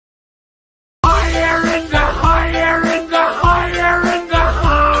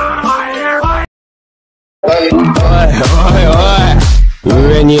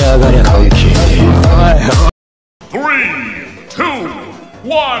上に上がりゃ関係ねえ。3, 2,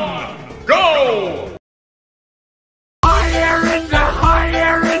 1, go! Higher and the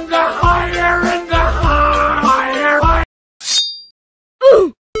higher and the higher and the higher.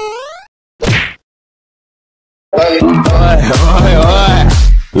 おいおいお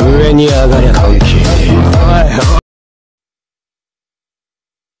い、上に上がりゃ関係ねえ。おいおい。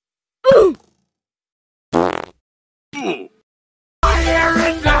Higher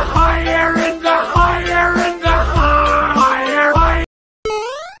and the higher and the higher and the higher.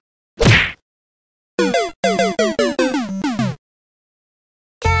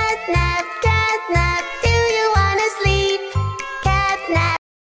 Catnap, catnap, do you wanna sleep? Catnap.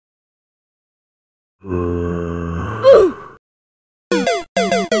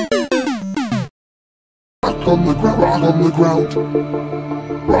 Rock on the ground, rock on the ground.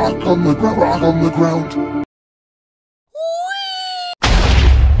 Rock on the ground, rock on the ground.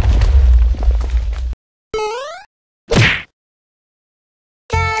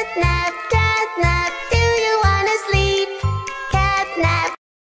 Catnap, catnap, do you wanna sleep? Catnap.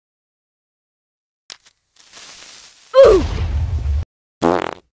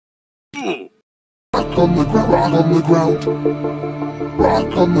 Rock on the ground, rock on the ground.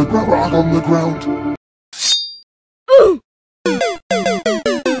 Rock on the ground, rock on the ground.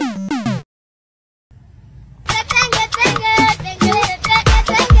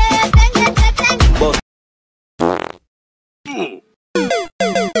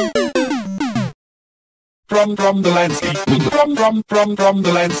 From the landscape, from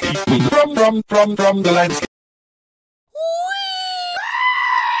the landscape, from the landscape.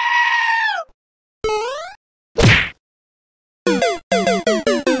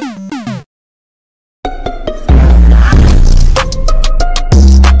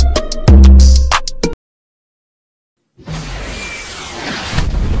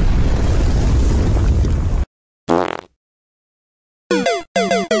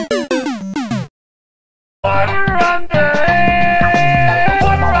 Water on the hill,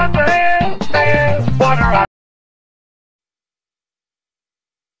 water on the hill, water on.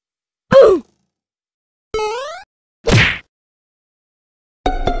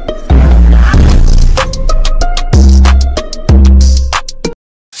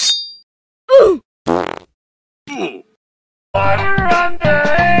 Water on the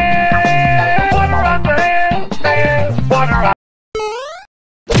hill, water on the hill, water on.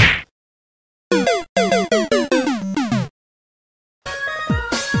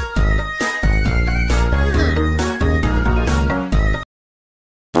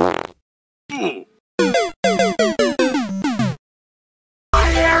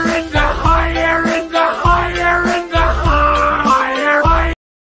 Higher and the higher and the higher and the higher.